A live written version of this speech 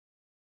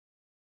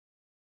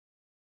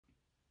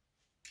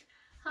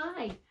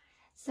Hi,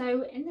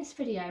 so in this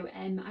video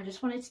I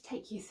just wanted to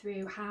take you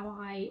through how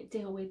I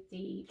deal with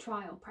the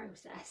trial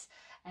process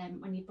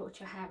when you book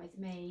your hair with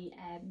me.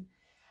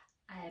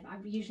 I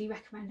usually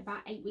recommend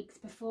about 8 weeks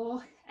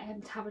before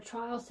to have a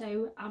trial,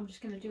 so I'm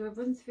just going to do a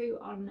run through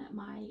on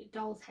my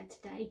doll's head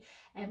today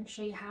and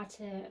show you how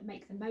to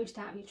make the most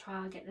out of your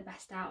trial, get the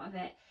best out of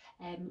it,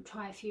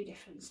 try a few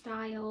different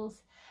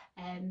styles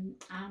and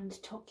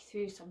talk you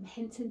through some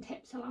hints and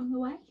tips along the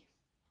way.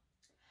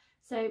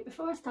 So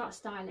before I start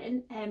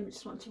styling, I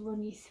just want to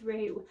run you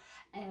through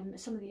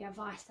some of the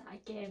advice that I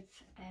give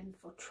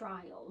for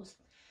trials.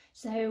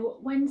 So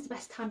when's the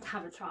best time to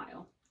have a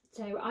trial?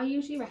 So I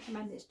usually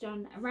recommend it's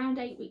done around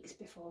 8 weeks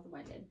before the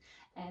wedding,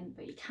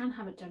 but you can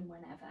have it done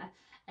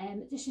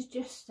whenever. This is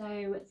just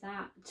so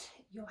that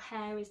your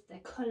hair is the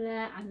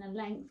colour and the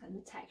length and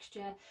the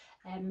texture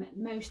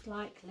most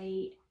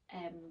likely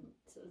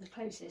sort of the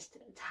closest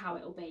to how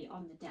it will be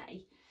on the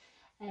day.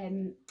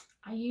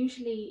 I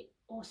usually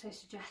also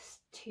suggest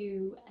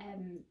to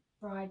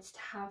brides to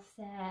have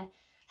their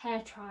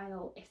hair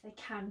trial, if they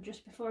can,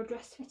 just before a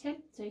dress fitting.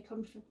 So you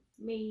come to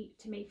me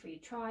for your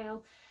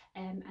trial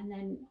and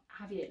then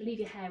leave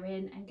your hair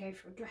in and go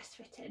for a dress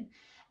fitting,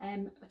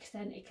 because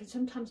then it can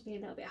sometimes be a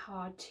little bit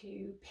hard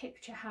to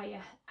picture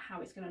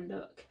how it's going to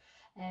look.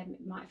 It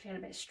might feel a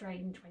bit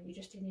strange when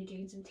you're just in your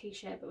jeans and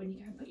t-shirt, but when you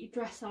go and put your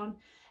dress on,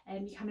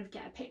 you kind of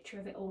get a picture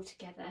of it all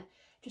together.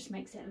 Just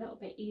makes it a little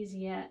bit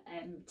easier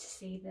to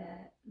see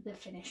the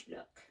finished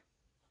look.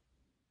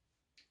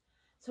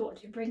 So what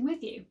do you bring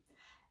with you?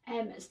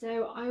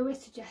 So I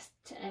always suggest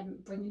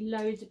bring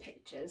loads of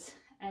pictures.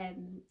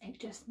 It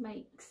just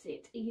makes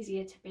it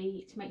easier to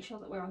make sure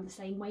that we're on the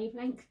same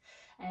wavelength,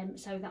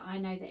 so that I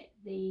know that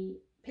the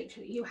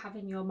picture that you have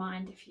in your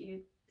mind, if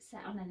you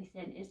set on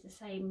anything, is the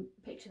same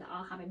picture that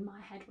I'll have in my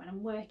head when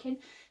I'm working.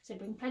 So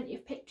bring plenty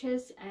of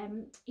pictures,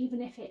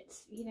 even if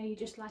it's, you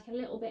just like a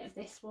little bit of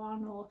this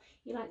one, or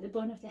you like the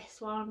bun of this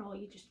one, or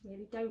you just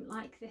really don't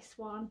like this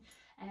one.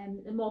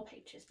 The more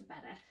pictures the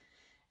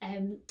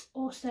better.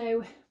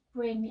 Also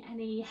bring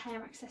any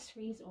hair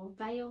accessories or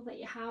veil that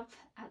you have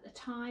at the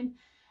time,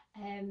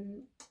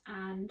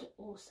 and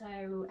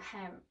also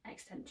hair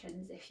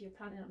extensions. If you're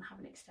planning on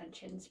having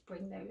extensions,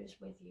 bring those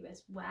with you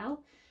as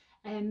well.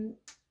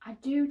 I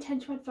do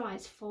tend to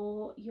advise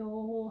for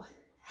your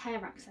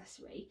hair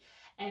accessory,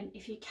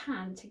 if you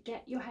can, to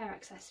get your hair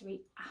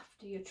accessory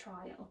after your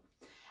trial.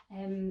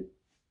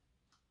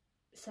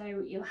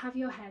 So you'll have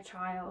your hair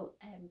trial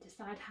and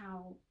decide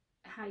how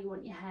you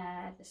want your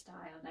hair, the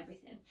style and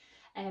everything,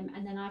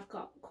 and then I've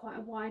got quite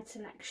a wide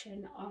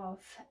selection of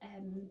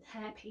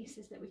hair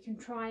pieces that we can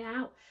try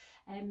out,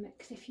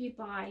 because if you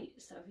buy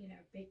sort of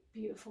big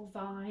beautiful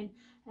vine,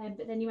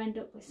 but then you end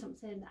up with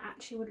something that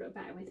actually would look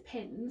better with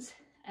pins,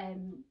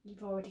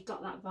 you've already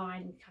got that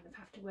vine, you kind of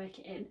have to work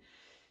it in.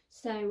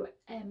 So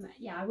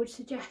yeah, I would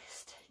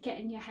suggest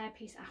getting your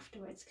hairpiece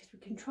afterwards, because we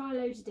can try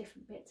loads of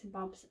different bits and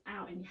bobs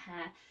out in your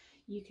hair.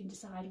 You can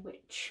decide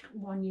which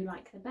one you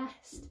like the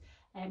best,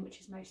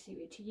 which is most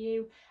suited to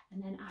you,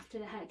 and then after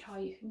the hair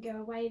trial you can go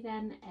away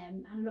then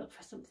and look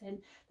for something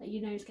that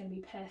you know is going to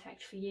be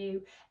perfect for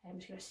you,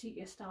 it's going to suit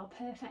your style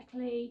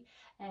perfectly,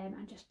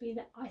 and just be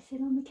the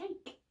icing on the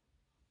cake.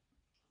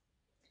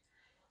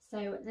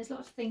 So there's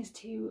lots of things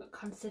to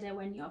consider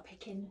when you're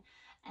picking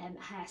a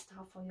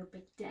hairstyle for your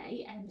big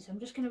day, so I'm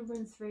just going to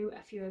run through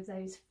a few of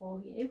those for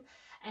you.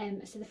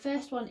 So the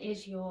first one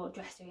is your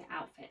dress or your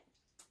outfit.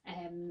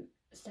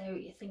 So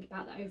you think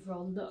about the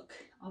overall look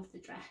of the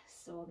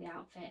dress or the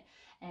outfit.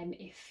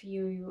 If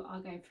you are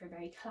going for a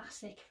very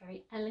classic,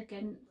 very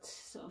elegant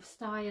sort of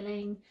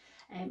styling,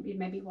 you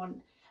maybe want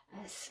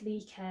a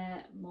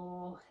sleeker,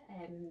 more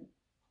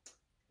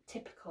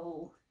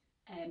typical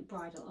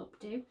bridal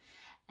updo.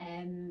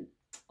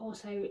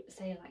 Also,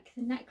 say like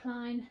the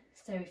neckline.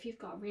 So if you've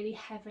got a really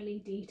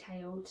heavily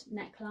detailed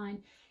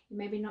neckline, you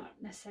maybe not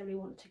necessarily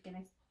want to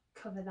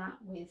cover that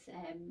with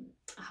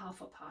a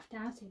half up, half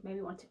down, so you maybe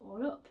want it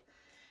all up.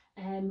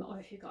 Or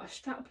if you've got a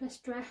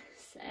strapless dress,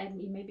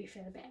 you maybe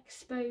feel a bit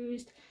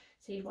exposed,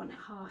 so you want it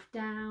half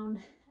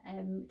down,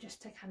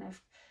 just to kind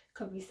of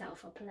cover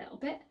yourself up a little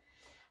bit.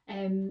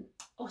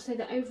 Also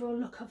the overall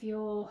look of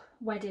your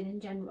wedding in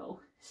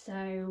general.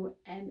 So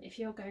if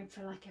you're going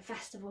for like a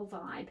festival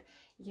vibe,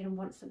 you're going to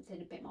want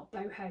something a bit more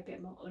boho, a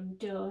bit more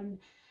undone,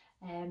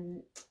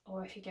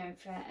 or if you're going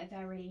for a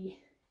very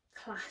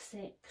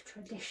classic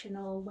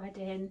traditional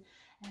wedding,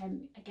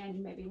 again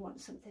you maybe want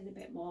something a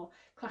bit more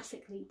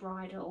classically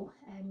bridal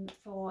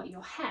for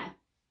your hair.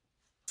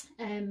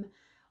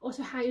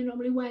 Also how you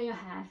normally wear your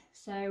hair.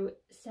 So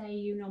say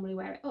you normally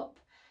wear it up,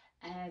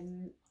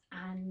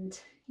 and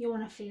you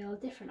want to feel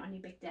different on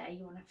your big day,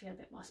 you want to feel a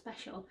bit more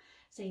special,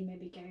 so you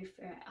maybe go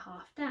for it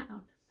half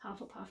down,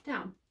 half up, half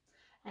down.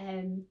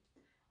 And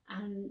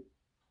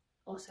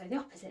also the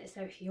opposite,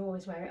 so if you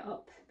always wear it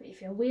up but you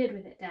feel weird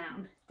with it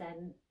down,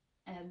 then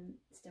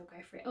still go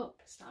for it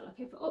up, start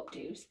looking for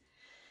updos.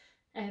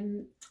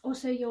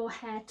 Also your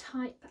hair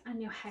type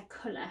and your hair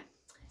colour.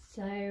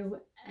 So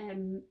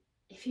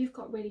if you've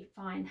got really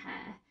fine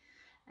hair,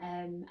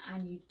 and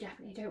you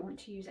definitely don't want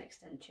to use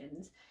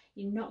extensions.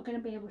 You're not going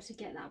to be able to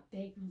get that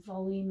big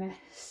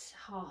voluminous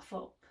half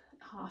up,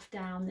 half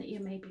down that you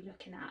may be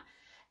looking at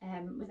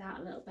without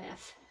a little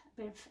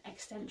bit of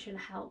extension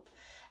help.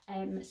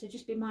 So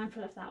just be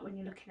mindful of that when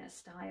you're looking at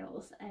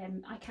styles.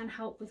 I can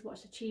help with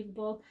what's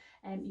achievable.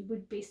 You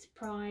would be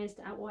surprised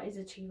at what is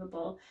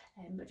achievable,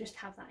 but just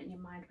have that in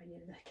your mind when you're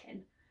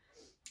looking.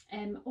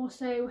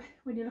 Also,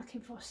 when you're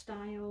looking for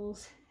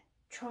styles,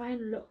 try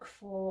and look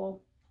for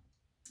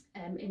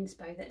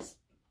inspo that's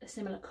a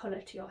similar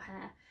colour to your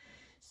hair.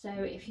 So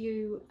if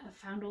you have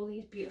found all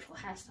these beautiful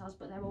hairstyles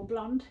but they're all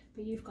blonde,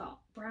 but you've got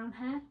brown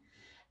hair,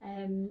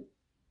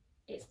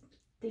 it's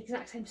the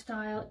exact same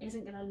style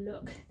isn't going to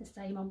look the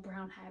same on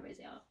brown hair as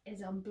it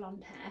is on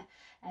blonde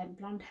hair.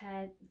 Blonde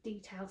hair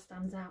detail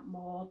stands out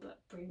more, but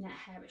brunette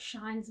hair, it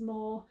shines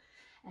more.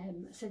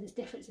 So there's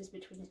differences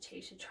between the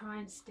two, so try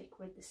and stick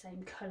with the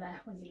same colour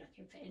when you're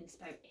looking for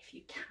inspo if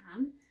you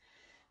can.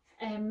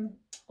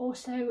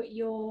 Also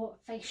your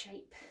face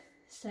shape.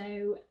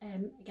 So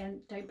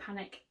again, don't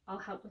panic, I'll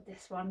help with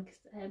this one because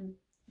a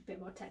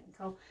bit more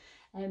technical.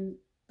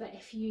 But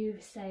if you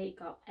say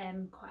got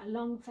quite a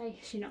long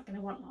face, you're not going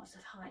to want lots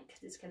of height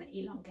because it's going to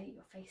elongate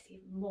your face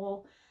even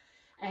more.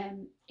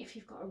 If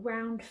you've got a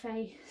round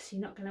face,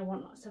 you're not going to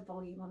want lots of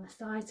volume on the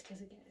sides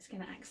because again it's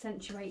going to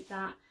accentuate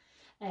that.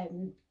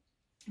 You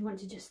want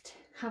to just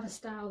have a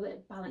style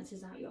that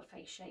balances out your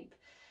face shape.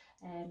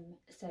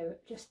 So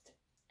just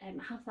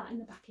have that in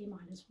the back of your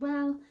mind as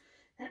well.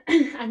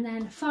 And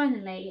then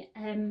finally,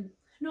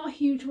 not a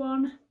huge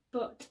one,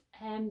 but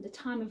the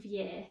time of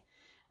year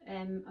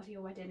of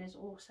your wedding is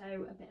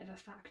also a bit of a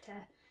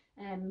factor.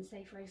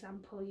 Say for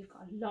example you've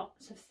got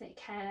lots of thick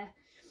hair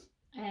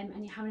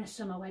and you're having a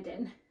summer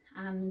wedding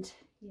and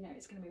you know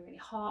it's going to be really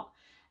hot,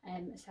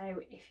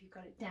 so if you've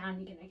got it down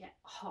you're going to get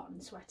hot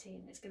and sweaty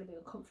and it's going to be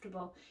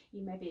uncomfortable.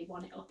 You maybe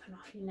want it up and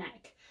off your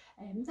neck,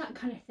 that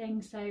kind of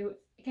thing. So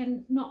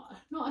again, not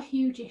a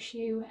huge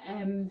issue,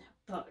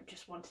 but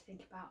just one to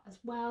think about as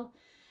well.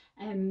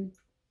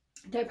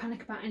 Don't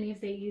panic about any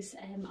of these.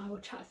 I will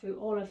chat through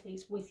all of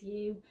these with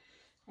you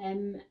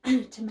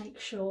to make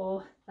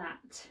sure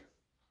that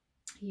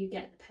you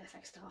get the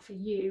perfect style for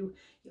you,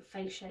 your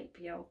face shape,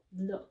 your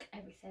look,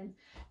 everything,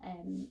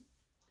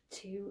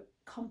 to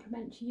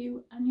complement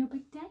you and your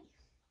big day.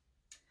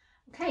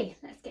 Okay,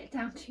 let's get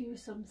down to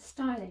some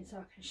styling so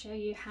I can show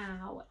you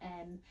how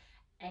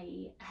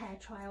a hair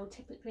trial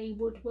typically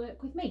would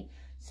work with me.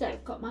 So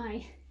I've got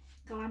my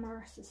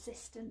glamorous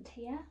assistant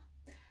here,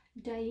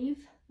 Dave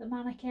the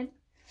mannequin.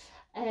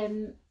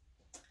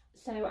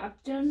 So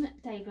I've done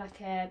Dave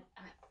like a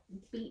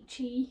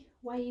beachy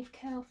wave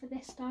curl for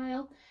this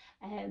style.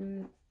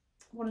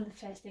 One of the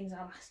first things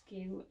I'll ask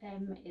you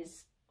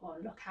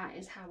look at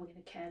is how we're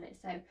going to curl it.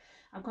 So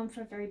I've gone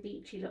for a very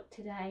beachy look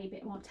today, a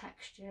bit more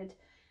textured.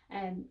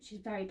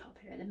 She's very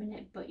popular at the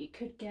minute, but you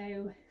could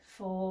go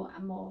for a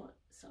more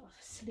sort of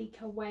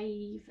sleeker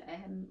wave,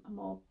 a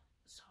more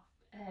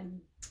sort of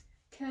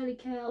curly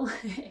curl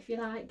if you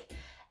like.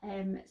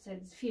 So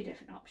there's a few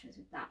different options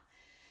with that.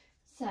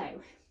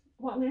 So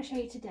what I'm going to show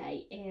you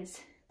today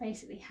is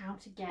basically how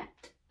to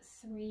get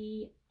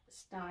 3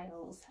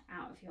 styles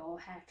out of your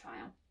hair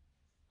trial.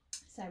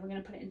 So we're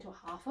going to put it into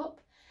a half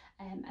up,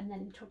 and then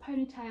into a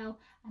ponytail,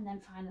 and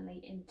then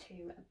finally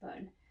into a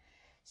bun.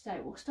 So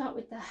we'll start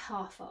with the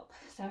half up.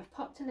 So I've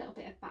popped a little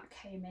bit of back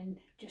comb in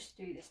just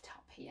through this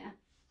top here.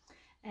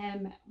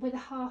 With a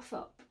half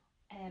up,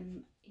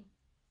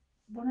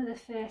 one of the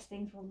first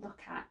things we'll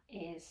look at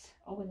is,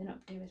 or with an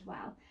updo as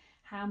well,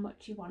 how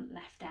much you want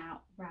left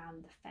out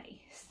round the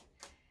face.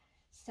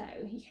 So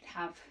you could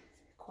have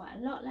quite a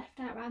lot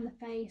left out around the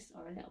face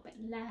or a little bit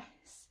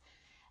less.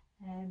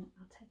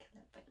 I'll take a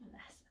little bit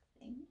less, I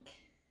think.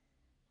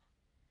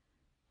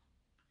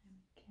 There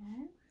we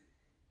go.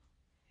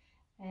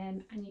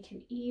 And you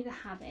can either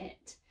have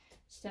it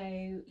so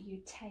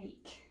you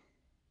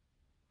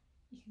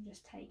can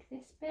just take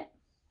this bit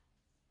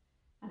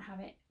and have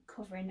it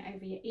covering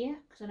over your ear,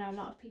 because I know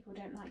a lot of people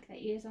don't like their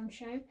ears on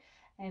show,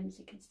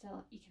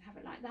 so you can have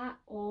it like that,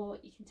 or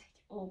you can take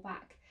it all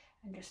back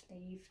and just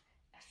leave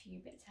a few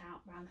bits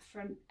out around the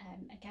front.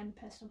 Again,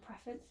 personal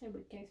preference, so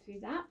we'd go through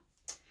that.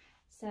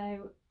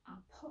 So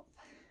I'll pop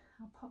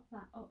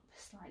that up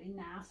slightly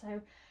now.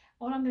 So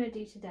all I'm going to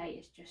do today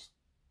is just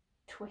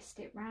twist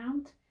it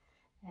round,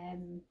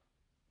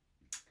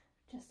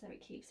 just so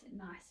it keeps it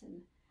nice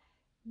and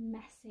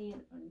messy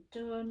and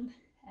undone.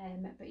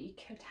 But you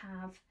could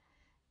have,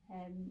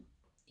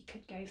 you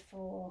could go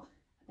for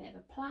a bit of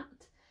a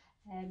plait.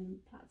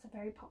 Plaits are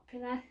very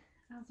popular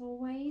as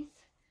always.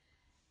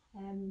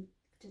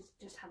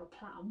 Just have a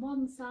plait on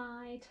one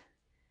side.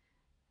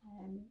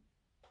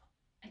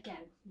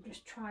 Again,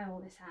 just try all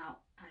this out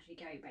as you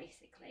go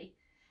basically.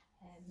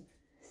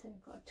 So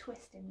we've got a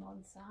twist in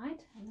one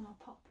side, and then I'll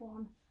pop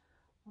one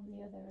on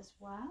the other as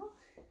well.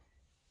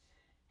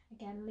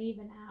 Again,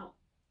 leaving out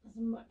as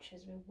much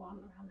as we want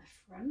around the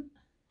front.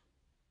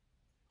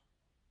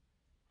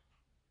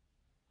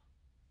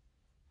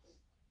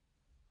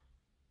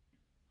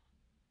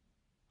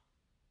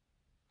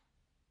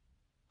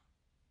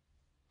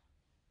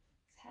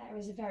 hair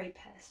is a very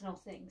personal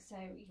thing, so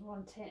you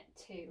want it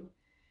to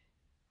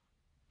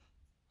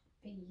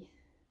be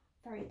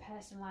very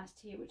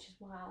personalised to you, which is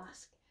why I'll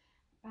ask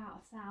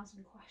about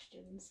 1,000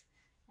 questions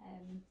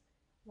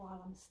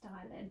while I'm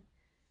styling,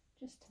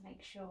 just to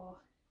make sure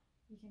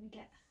you're going to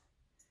get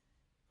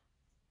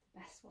the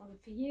best one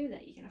for you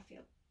that you're going to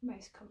feel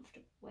most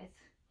comfortable with.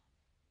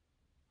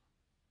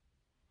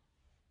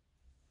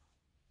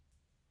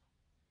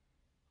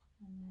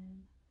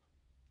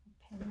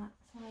 And then I'll pin that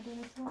side in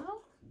as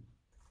well.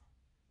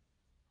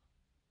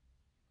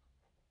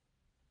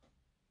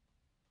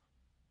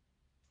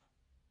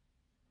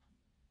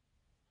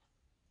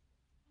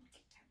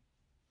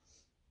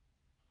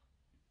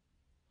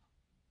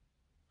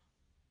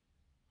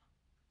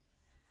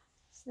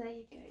 So there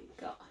you go, you've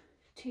got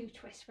 2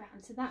 twists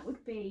round. So that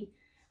would be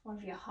one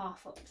of your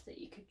half ups that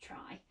you could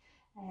try.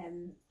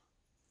 You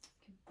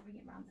can bring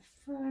it around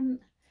the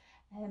front.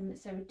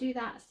 So do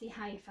that, see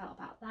how you felt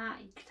about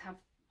that. You could have,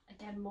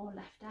 again, more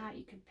left out.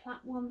 You could plait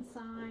one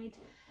side.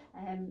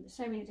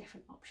 So many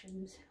different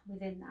options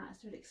within that.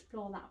 So we'll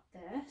explore that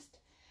first.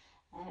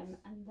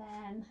 And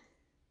then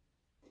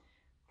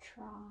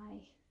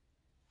try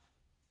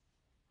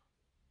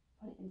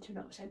put it into an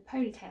up. So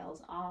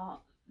ponytails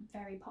are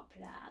very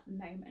popular at the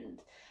moment,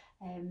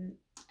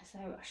 so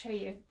I'll show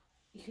you.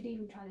 You could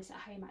even try this at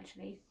home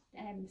actually,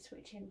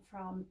 switching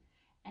from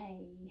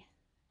a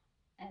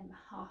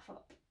half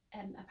up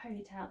a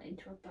ponytail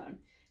into a bun.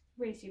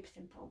 Really super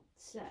simple.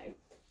 So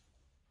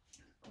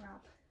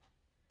grab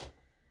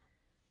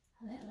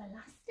a little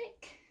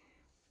elastic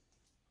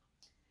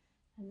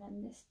and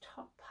then this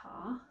top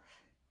half,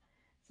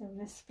 so I'm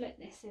going to split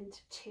this into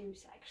 2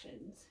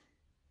 sections.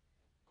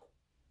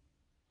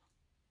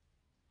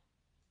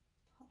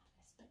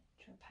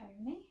 A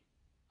pony.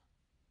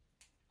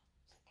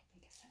 It's like a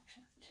bigger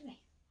section actually.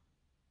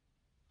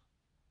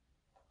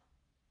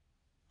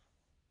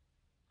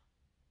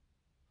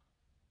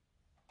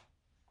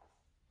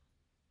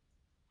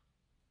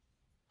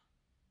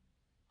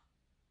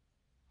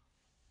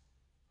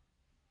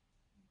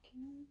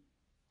 Okay.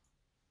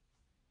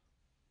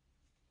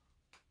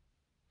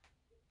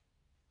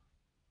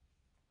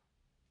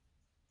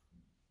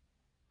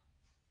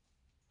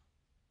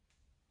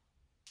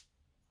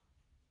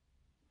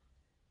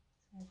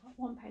 So I've got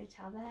one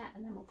ponytail there,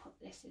 and then we'll put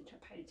this into a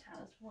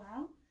ponytail as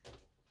well.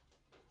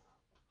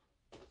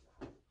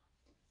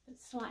 But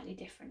slightly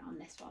different on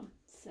this one.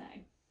 So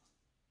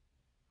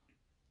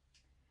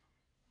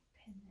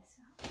pin this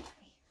out of the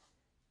way.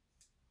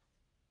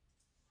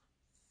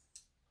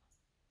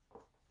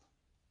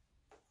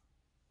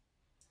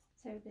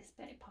 So this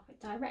bit, pop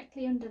it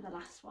directly under the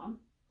last one,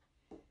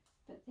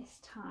 but this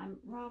time,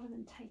 rather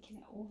than taking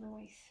it all the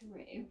way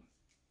through,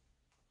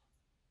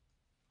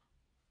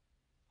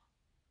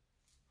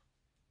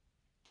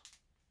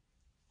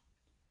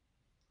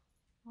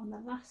 on the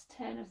last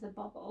turn of the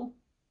bobble,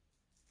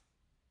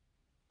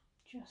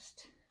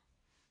 just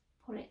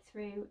pull it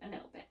through a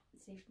little bit.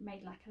 So you've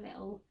made like a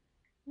little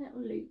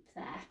loop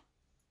there,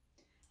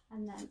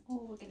 and then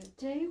all we're going to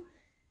do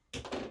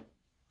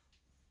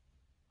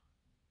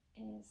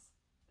is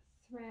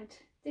thread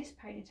this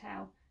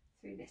ponytail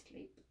through this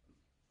loop.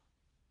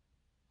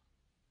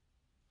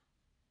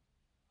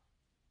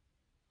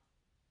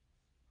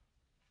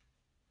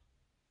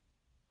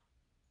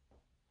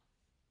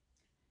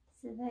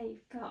 So there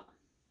you've got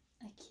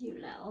a cute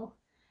little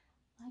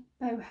like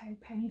boho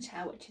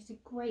ponytail, which is a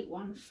great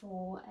one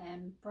for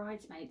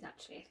bridesmaids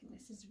actually. I think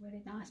this is a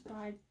really nice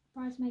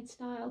bridesmaid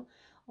style,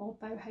 or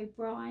boho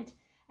bride.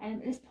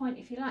 And at this point,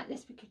 if you like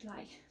this, we could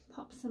like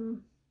pop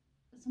some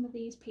of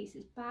these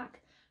pieces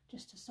back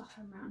just to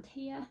soften around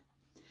here,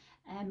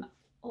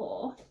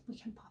 or we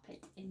can pop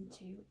it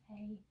into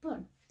a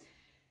bun.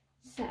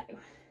 So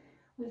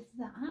with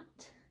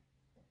that,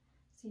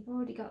 so you've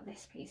already got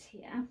this piece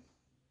here,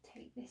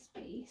 take this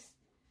piece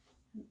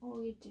and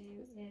all you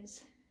do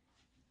is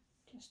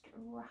just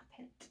wrap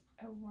it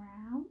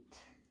around,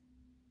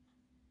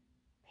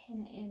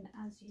 pin it in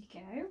as you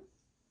go.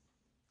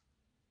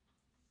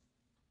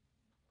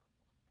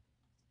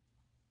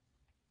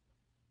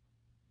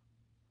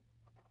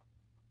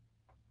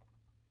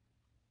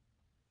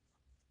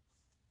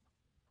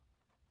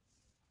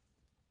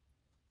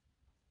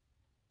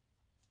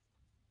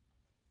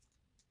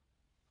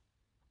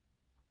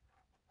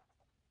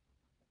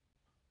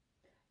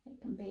 It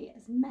can be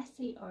as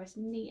messy or as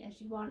neat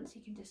as you want, so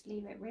you can just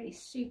leave it really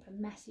super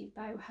messy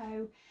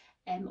boho,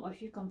 or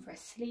if you've gone for a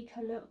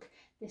sleeker look,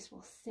 this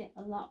will sit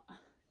a lot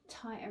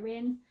tighter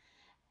in.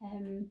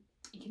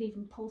 You can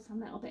even pull some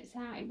little bits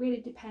out. It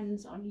really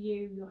depends on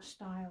you, your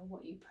style,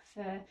 what you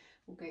prefer.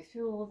 We'll go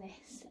through all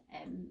this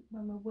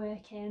when we're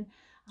working.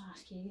 I'll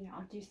ask you,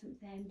 I'll do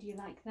something, do you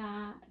like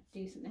that?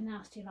 Do something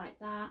else, do you like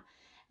that?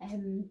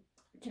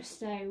 Just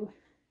so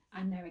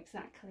I know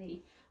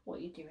exactly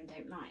what you do and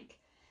don't like.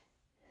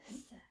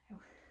 So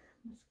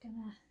I'm just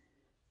gonna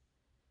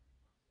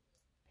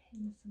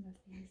pin some of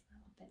these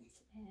little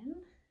bits in.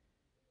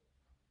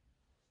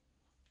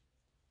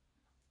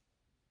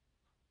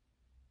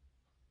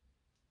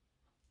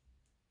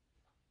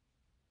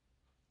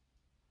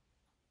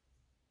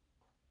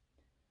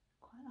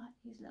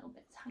 these little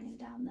bits hanging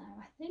down there,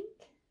 I think.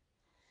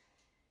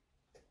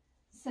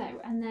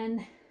 So, and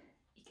then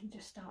you can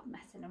just start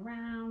messing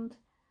around,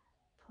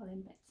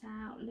 pulling bits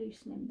out,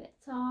 loosening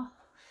bits off.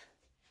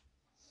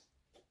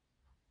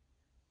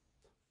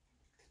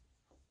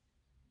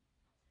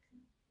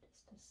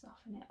 Just to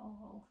soften it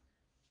all.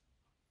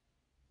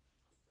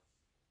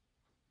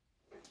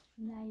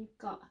 And there you've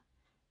got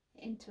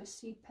it into a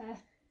super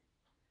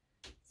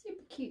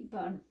cute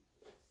bun.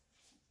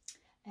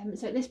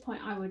 So at this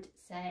point I would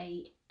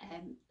say,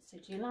 so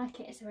do you like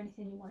it? Is there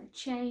anything you want to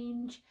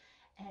change?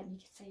 You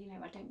could say, you know,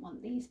 I don't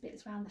want these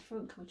bits around the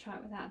front, can we try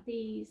it without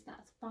these?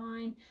 That's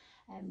fine.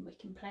 We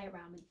can play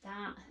around with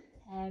that.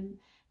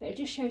 But it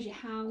just shows you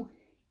how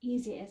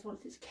easy it is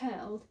once it's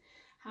curled,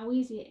 how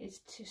easy it is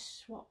to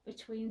swap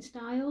between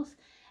styles.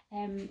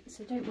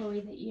 So don't worry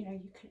that, you know,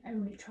 you can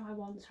only try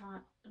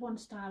one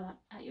style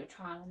at your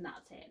trial and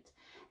that's it.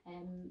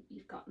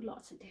 You've got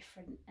lots of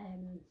different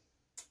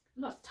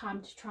lots of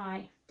time to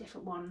try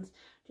different ones,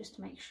 just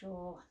to make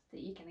sure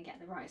that you're going to get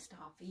the right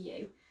style for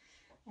you.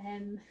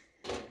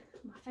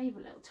 My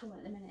favourite little tool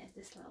at the minute is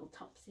this little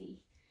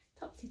topsy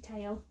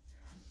tail.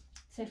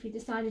 So if you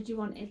decided you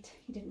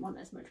didn't want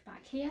as much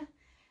back here,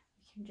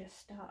 you can just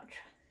start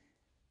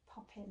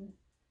popping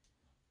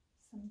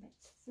some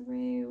bits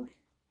through,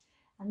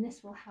 and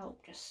this will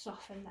help just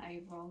soften the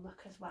overall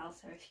look as well.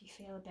 So if you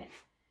feel a bit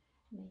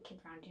naked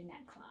around your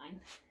neckline,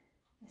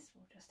 this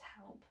will just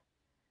help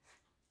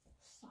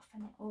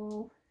soften it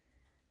all.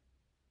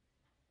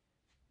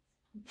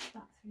 Put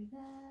that through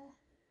there.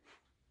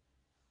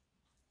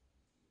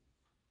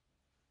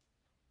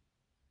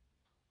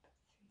 Put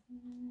through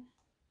there.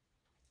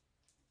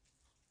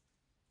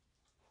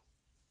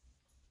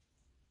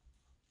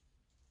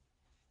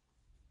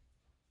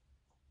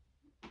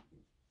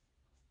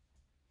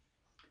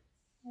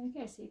 There we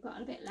go, so you've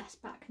got a bit less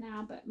back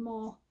now, but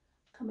more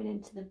coming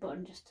into the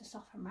bun just to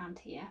soften around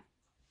here.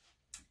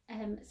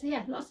 So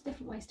yeah, lots of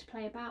different ways to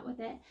play about with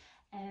it.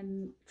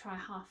 Try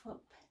half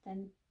up,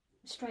 then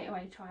straight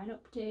away try an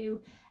updo.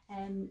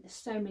 There's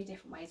so many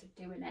different ways of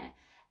doing it,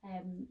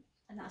 and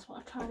that's what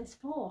I try this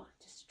for,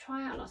 just to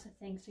try out lots of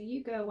things, so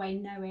you go away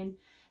knowing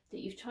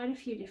that you've tried a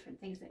few different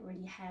things that were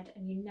in your head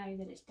and you know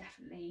that it's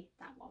definitely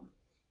that one.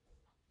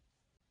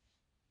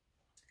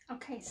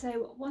 Okay,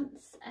 so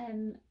once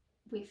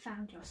we've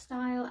found your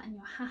style and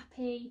you're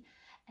happy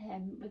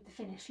with the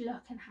finished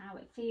look and how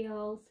it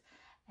feels,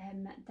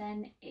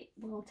 then it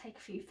will take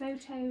a few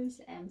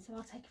photos. So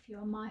I'll take a few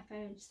on my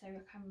phone so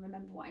I can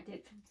remember what I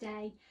did for the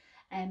day,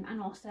 and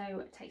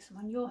also take some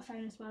on your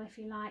phone as well if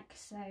you like,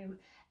 so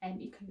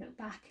you can look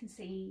back and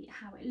see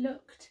how it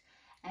looked,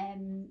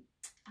 and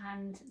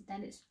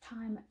then it's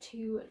time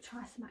to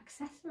try some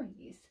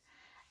accessories.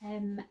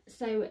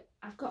 So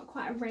I've got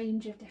quite a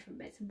range of different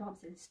bits and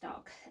bobs in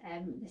stock.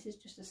 This is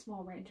just a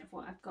small range of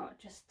what I've got,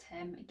 just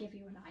to give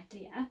you an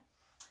idea.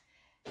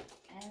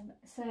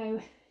 So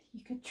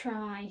you could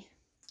try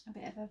a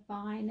bit of a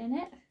vine in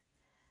it.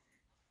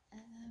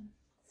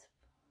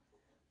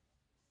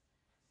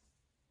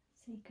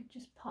 So you could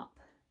just pop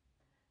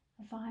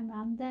a vine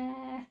around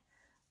there,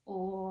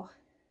 or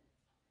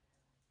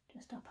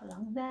just up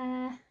along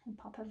there, and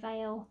pop a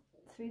veil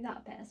through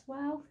that bit as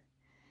well.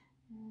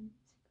 So you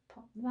could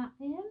pop that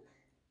in.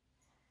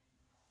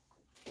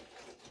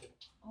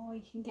 Or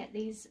you can get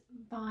these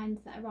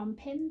vines that are on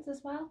pins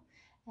as well.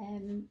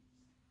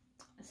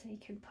 So you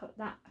can put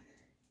that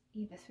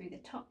either through the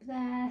top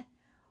there,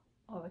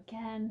 or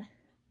again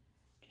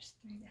just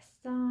through this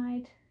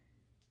side.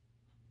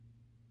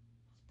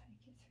 Just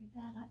poke it through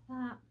there like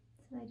that,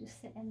 so they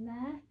just sit in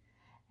there.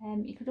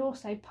 You could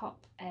also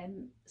pop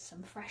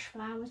some fresh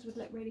flowers, would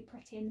look really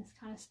pretty in this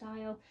kind of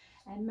style.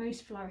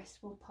 Most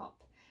florists will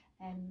pop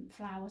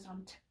flowers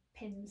onto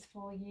pins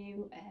for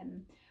you,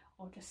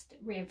 or just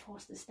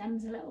reinforce the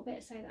stems a little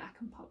bit so that I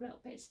can pop little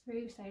bits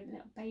through. So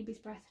little baby's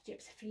breath,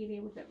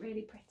 gypsophilia would look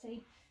really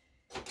pretty.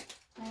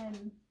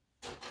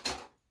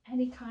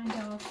 Any kind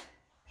of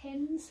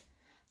pins.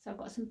 So I've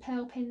got some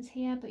pearl pins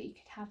here, but you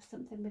could have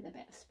something with a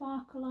bit of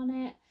sparkle on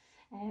it.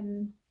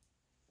 And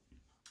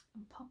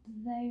pop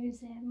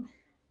those in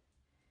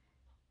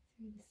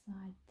through the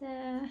side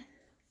there.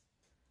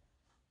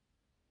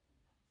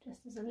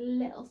 Just as a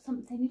little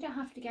something. You don't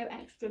have to go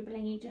extra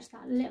blingy, just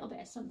that little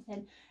bit of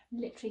something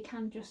literally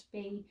can just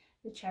be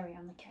the cherry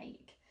on the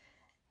cake.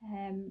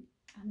 And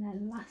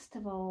then last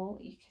of all,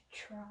 you could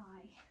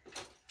try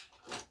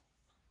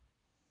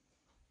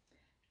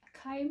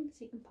comb,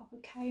 so you can pop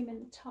a comb in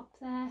the top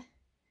there,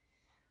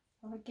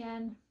 or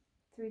again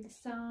through the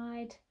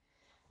side.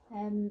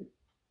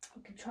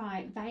 We can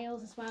try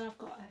veils as well. I've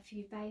got a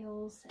few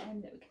veils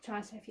that we can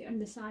try, so if you're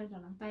undecided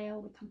on a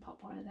veil, we can pop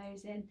one of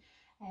those in,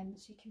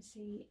 so you can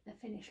see the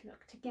finished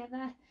look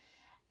together.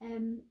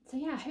 So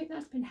yeah, I hope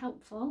that's been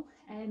helpful,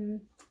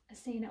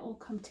 seeing it all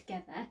come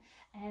together,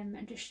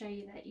 and just show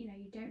you that, you know,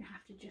 you don't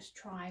have to just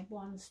try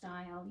one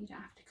style, you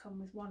don't have to come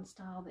with one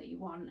style that you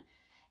want,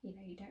 you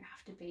know, you don't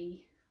have to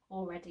be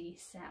already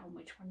set on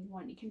which one you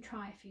want. You can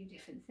try a few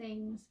different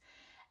things.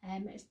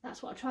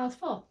 That's what a trial's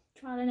for,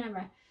 trial and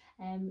error.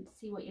 to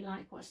see what you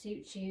like, what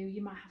suits you.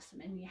 You might have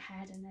something in your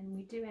head and then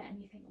we do it and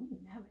you think, oh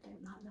no, I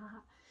don't like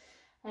that.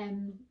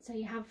 So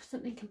you have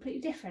something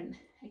completely different.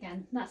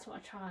 Again, that's what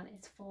a trial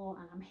is for,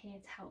 and I'm here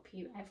to help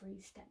you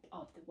every step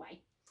of the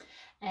way.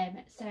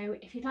 So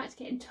if you'd like to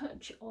get in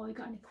touch or you've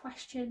got any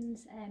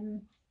questions,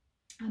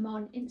 I'm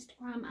on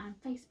Instagram and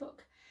Facebook,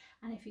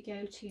 and if you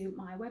go to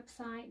my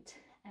website,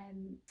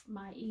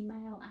 my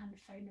email and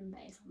phone number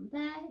is on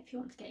there if you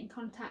want to get in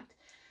contact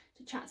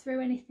to chat through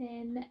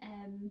anything,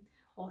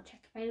 or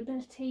check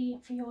availability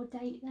for your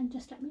date, then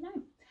just let me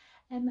know.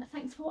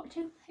 Thanks for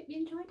watching, hope you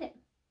enjoyed it.